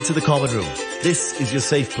To the common room. This is your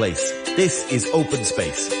safe place. This is open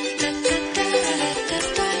space.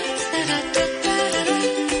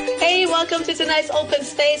 Hey, welcome to tonight's open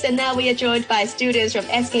space, and now we are joined by students from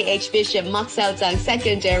SKH Bishop Tseng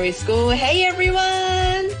Secondary School. Hey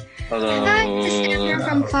everyone! Hello. Hi, this is Amber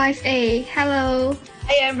from 5A. Hello.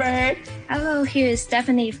 Hey Amber. Hello, here is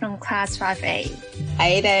Stephanie from Class 5A.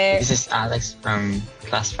 Hi there. This is Alex from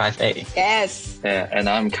Class 5A. Yes. Yeah, and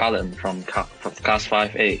I'm Colin from Class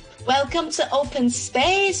 5A. Welcome to Open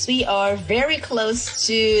Space. We are very close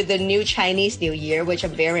to the new Chinese New Year, which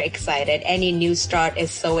I'm very excited. Any new start is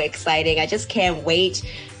so exciting. I just can't wait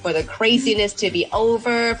for the craziness to be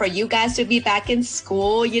over, for you guys to be back in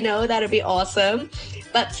school. You know, that'll be awesome.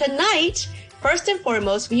 But tonight, first and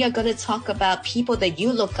foremost, we are going to talk about people that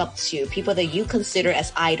you look up to, people that you consider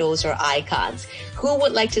as idols or icons. Who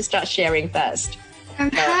would like to start sharing first?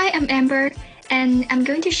 Hi, I'm Amber, and I'm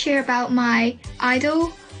going to share about my idol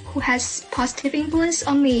who has positive influence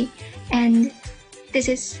on me, and this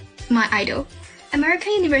is my idol.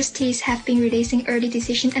 American universities have been releasing early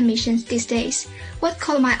decision admissions these days. What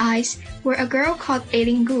caught my eyes were a girl called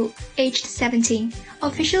Aileen Gu, aged 17,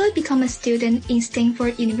 officially become a student in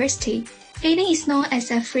Stanford University. Aileen is known as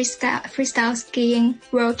a freestyle skiing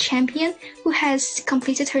world champion who has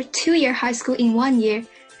completed her 2-year high school in 1 year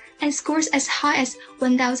and scores as high as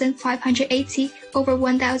 1,580 over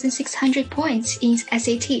 1,600 points in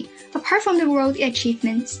SAT. Apart from the world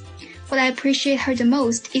achievements, what I appreciate her the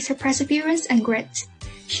most is her perseverance and grit.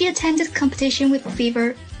 She attended competition with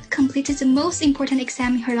fever, completed the most important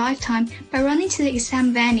exam in her lifetime by running to the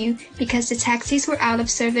exam venue because the taxis were out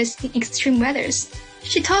of service in extreme weathers.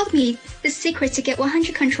 She taught me the secret to get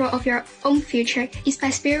 100% control of your own future is by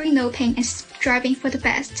sparing no pain and striving for the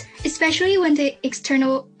best, especially when the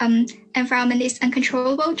external environment is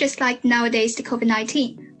uncontrollable, just like nowadays the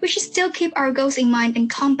COVID-19. We should still keep our goals in mind and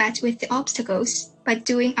combat with the obstacles by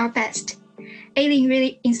doing our best. Aileen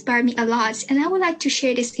really inspired me a lot, and I would like to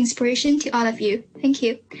share this inspiration to all of you. Thank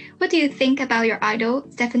you. What do you think about your idol,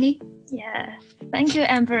 Stephanie? Yeah, thank you,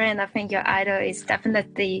 Amber, and I think your idol is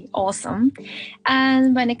definitely awesome.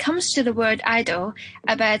 And when it comes to the word idol,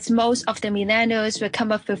 I bet most of the millennials will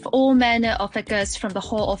come up with all manner of figures from the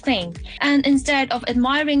Hall of Fame. And instead of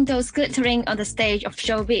admiring those glittering on the stage of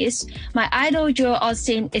showbiz, my idol Joel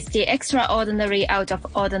Osteen is the extraordinary out of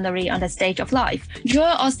ordinary on the stage of life.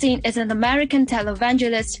 Joel Osteen is an American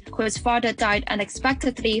televangelist whose father died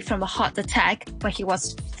unexpectedly from a heart attack when he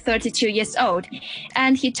was 32 years old,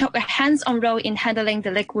 and he took a hands-on role in handling the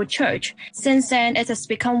Lakewood Church. Since then, it has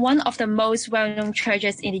become one of the most well-known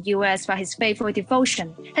churches in the US for his faithful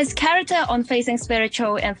devotion. His character on facing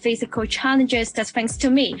spiritual and physical challenges does things to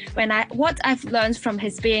me. What I've learned from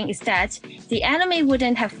his being is that the enemy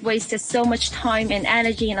wouldn't have wasted so much time and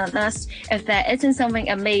energy on us if there isn't something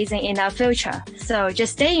amazing in our future. So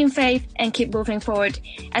just stay in faith and keep moving forward.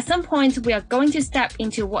 At some point, we are going to step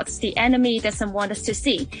into what the enemy doesn't want us to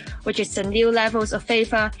see, which is the new levels of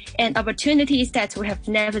favor and opportunities that we have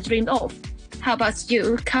never dreamed of. How about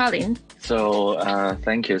you, Colin? So,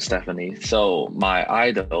 thank you, Stephanie. So, my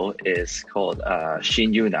idol is called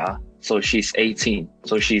Shin Yuna. So, she's 18.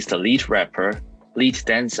 So, she's the lead rapper, lead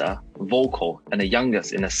dancer, vocal, and the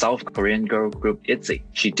youngest in the South Korean girl group ITZY.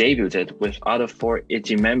 She debuted with other 4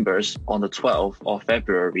 ITZY members on the 12th of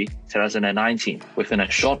February 2019. Within a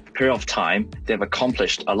short period of time, they've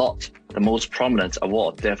accomplished a lot. The most prominent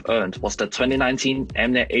award they've earned was the 2019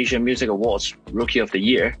 Mnet Asian Music Awards Rookie of the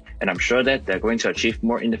Year, and I'm sure that they're going to achieve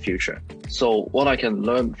more in the future. So what I can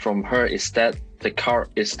learn from her is that the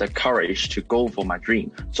courage to go for my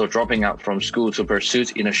dream. So dropping out from school to pursue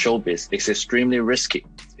in a showbiz is extremely risky.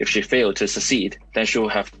 If she failed to succeed, then she will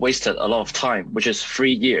have wasted a lot of time, which is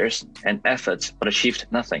 3 years and effort, but achieved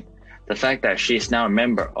nothing. The fact that she is now a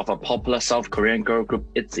member of a popular South Korean girl group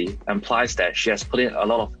ITZY implies that she has put in a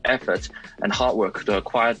lot of effort and hard work to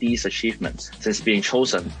acquire these achievements. Since being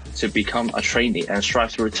chosen to become a trainee and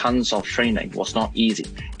strive through tons of training was not easy.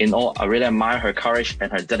 In all, I really admire her courage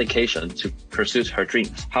and her dedication to pursue her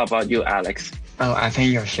dreams. How about you, Alex? Oh, I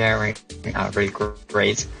think your sharing are really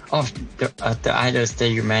great. All of the idols that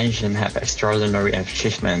you mentioned have extraordinary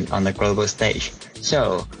achievement on the global stage.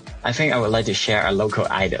 So I think I would like to share a local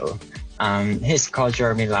idol. He's called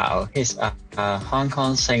Jeremy Lau. He's a Hong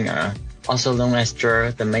Kong singer, also known as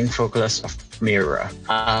Jer, the main vocalist of Mirror,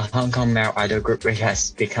 a Hong Kong male idol group which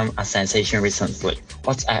has become a sensation recently.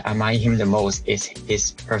 What I admire him the most is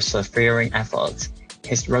his persevering efforts.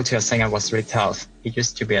 His road to a singer was really tough. He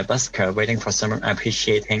used to be a busker waiting for someone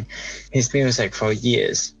appreciating his music for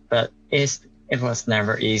years, but it was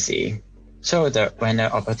never easy. So when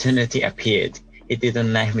the opportunity appeared, he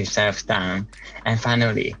didn't let himself down. And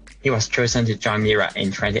finally, he was chosen to join Mira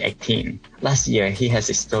in 2018. Last year, he has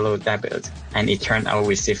his solo debut, and it turned out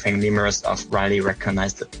receiving numerous of widely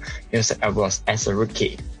recognized music awards as a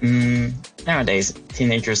rookie. Nowadays,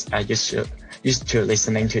 teenagers are used to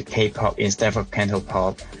listening to K-pop instead of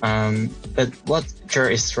Cantopop. But what Jer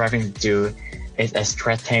is striving to do is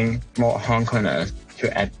extracting more Hong Kongers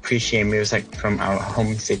to appreciate music from our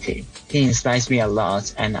home city. He inspires me a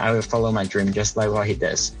lot, and I will follow my dream just like what he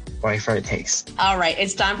does, whatever it takes. All right,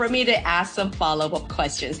 it's time for me to ask some follow-up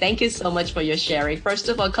questions. Thank you so much for your sharing. First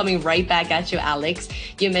of all, coming right back at you, Alex,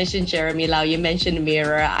 you mentioned Jeremy Lau, you mentioned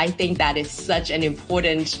Mira. I think that is such an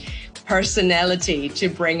important personality to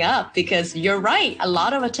bring up, because you're right. A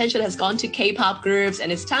lot of attention has gone to K-pop groups,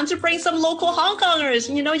 and it's time to bring some local Hong Kongers,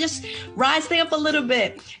 just rise them up a little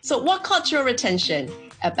bit. So what caught your attention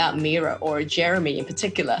about Mira or Jeremy in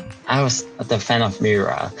particular? I was the fan of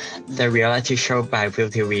Mira. The reality show by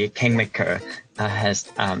ViuTV, Kingmaker,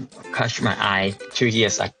 has caught my eye 2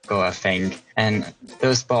 years ago, I think. And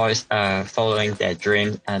those boys are following their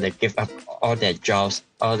dream, and they give up all their jobs,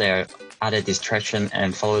 all their other distraction,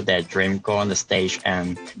 and follow their dream, go on the stage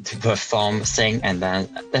and to perform, sing, and then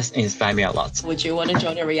that's inspired me a lot. Would you want to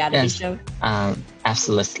join a reality show?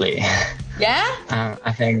 Absolutely. Yeah?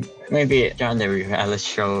 I think maybe join the reality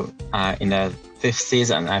show in the 5th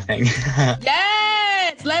season, I think.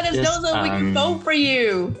 Yes! Let us know so we can vote for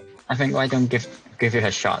you. I think why don't give it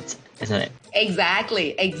a shot, isn't it?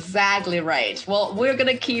 Exactly right. Well, we're going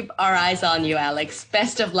to keep our eyes on you, Alex.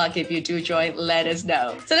 Best of luck if you do join. Let us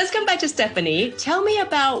know. So let's come back to Stephanie. Tell me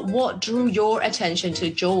about what drew your attention to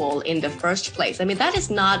Joel in the first place. I mean, that is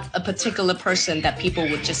not a particular person that people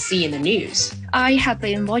would just see in the news. I have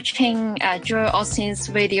been watching Joel Austin's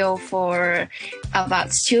video for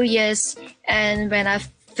about 2 years. And when I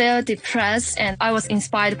felt depressed, and I was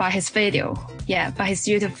inspired by his video. Yeah, by his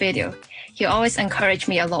YouTube video. He always encouraged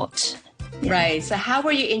me a lot. Yeah. Right. So how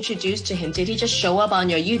were you introduced to him? Did he just show up on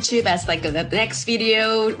your YouTube as like the next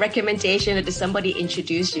video recommendation, or did somebody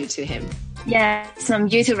introduce you to him? Yeah, some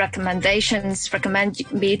YouTube recommendations recommend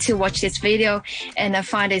me to watch this video, and I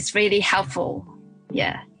find it's really helpful.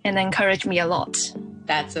 Yeah, and encouraged me a lot.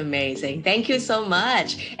 That's amazing. Thank you so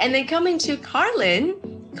much. And then coming to Carlin.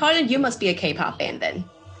 Carlin, you must be a K-pop fan then.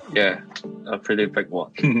 Yeah, a pretty big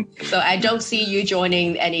one. So I don't see you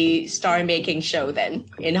joining any star-making show then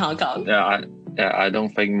in Hong Kong. I don't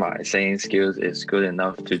think my singing skills is good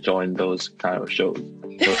enough to join those kind of shows.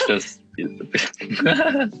 So just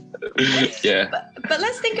yeah. But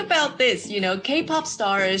let's think about this. K-pop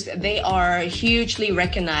stars, they are hugely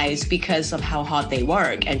recognized because of how hard they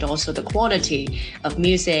work, and also the quality of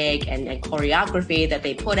music and choreography that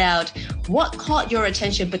they put out. What caught your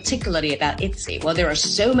attention particularly about ITZY? Well, there are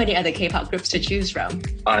so many other K-pop groups to choose from.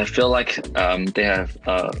 I feel like they have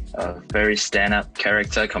a very stand-up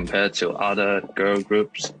character compared to other girl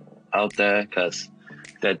groups out there, because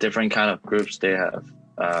they're different kind of groups. They have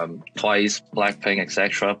Twice, Blackpink,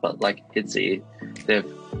 etc. But like ITZY, they're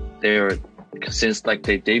since like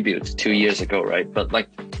they debuted 2 years ago, right? But like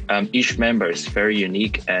each member is very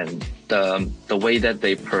unique, and the way that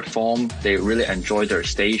they perform, they really enjoy their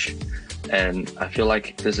stage. And I feel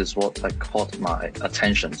like this is what like caught my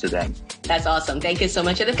attention to them. That's awesome. Thank you so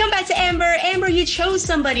much. And then come back to Amber. Amber, you chose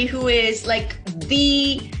somebody who is like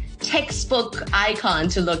the textbook icon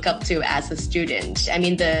to look up to as a student. I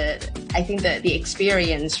mean, I think the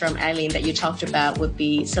experience from Eileen that you talked about would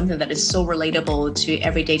be something that is so relatable to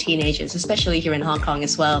everyday teenagers, especially here in Hong Kong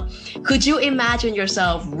as well. Could you imagine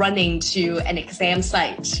yourself running to an exam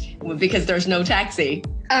site because there's no taxi?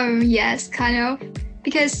 Yes, kind of.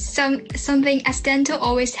 Because something accidental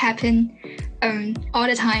always happen all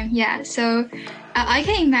the time. Yeah, so I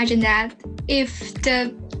can imagine that if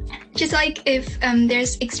there's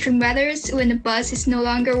extreme weathers when the bus is no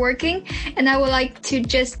longer working, and I would like to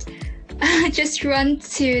just run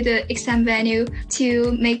to the exam venue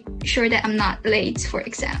to make sure that I'm not late for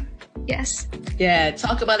exam. Yes. Yeah,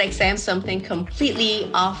 talk about exam, something completely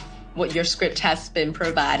off what your script has been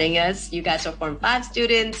providing us. You guys are Form 5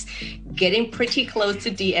 students, getting pretty close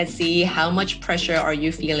to DSE. How much pressure are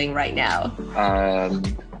you feeling right now?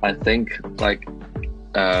 I think like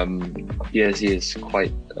DSE is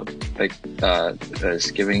quite a big, is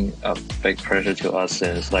giving a big pressure to us,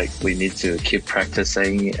 since like we need to keep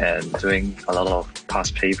practicing and doing a lot of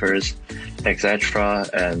past papers, etc.,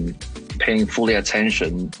 and paying fully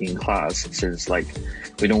attention in class, since like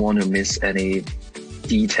we don't want to miss any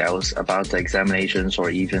details about the examinations or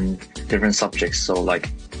even different subjects. So like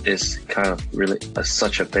it's kind of really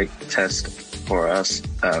such a big test for us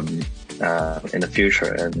in the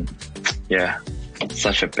future. And yeah,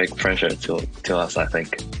 such a big pressure to us, I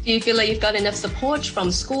think. Do you feel like you've got enough support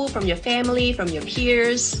from school, from your family, from your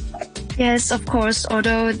peers? Yes, of course,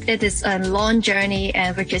 although it is a long journey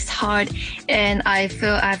and which is hard, and I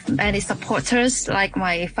feel I have many supporters like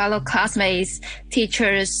my fellow classmates,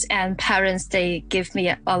 teachers, and parents. They give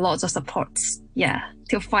me a lot of support,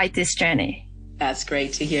 to fight this journey. That's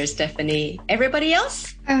great to hear, Stephanie. Everybody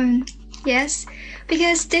else? Yes,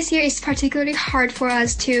 because this year is particularly hard for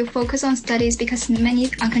us to focus on studies because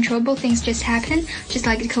many uncontrollable things just happen, just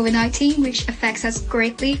like the COVID-19, which affects us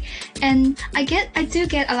greatly. And I do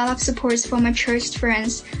get a lot of support from my church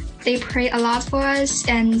friends. They pray a lot for us,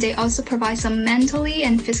 and they also provide some mentally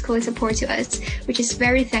and physically support to us, which is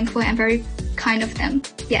very thankful and very kind of them.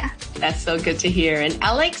 Yeah. That's so good to hear. And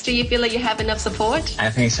Alex, do you feel like you have enough support?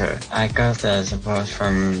 I think so. I got the support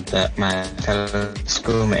from my fellow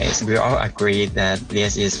schoolmates. We all agree that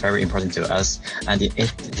this is very important to us, and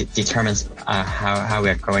it determines how we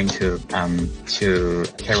are going to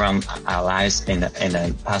carry on our lives in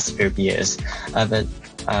the past few years.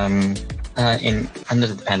 Under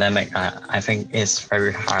the pandemic, I think it's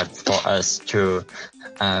very hard for us to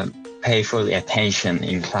pay full attention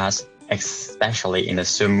in class, especially in the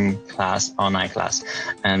Zoom class, online class.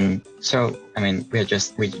 And so, we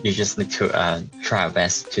just need to try our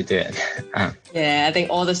best to do it. Yeah, I think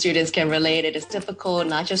all the students can relate. It is difficult,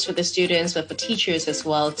 not just for the students, but for teachers as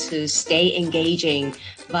well, to stay engaging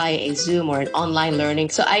via a Zoom or an online learning.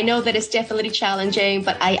 So I know that it's definitely challenging,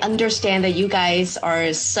 but I understand that you guys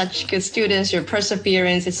are such good students. Your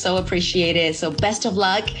perseverance is so appreciated. So best of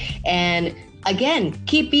luck. And again,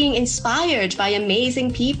 keep being inspired by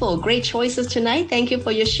amazing people. Great choices tonight. Thank you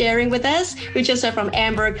for your sharing with us. We just heard from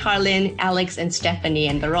Amber, Carlin, Alex, and Stephanie,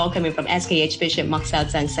 and they're all coming from SKH Bishop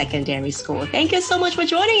Tseng Secondary School. Thank you so much for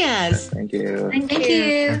joining us. Thank you. Thank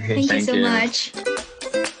you. Thank you so much.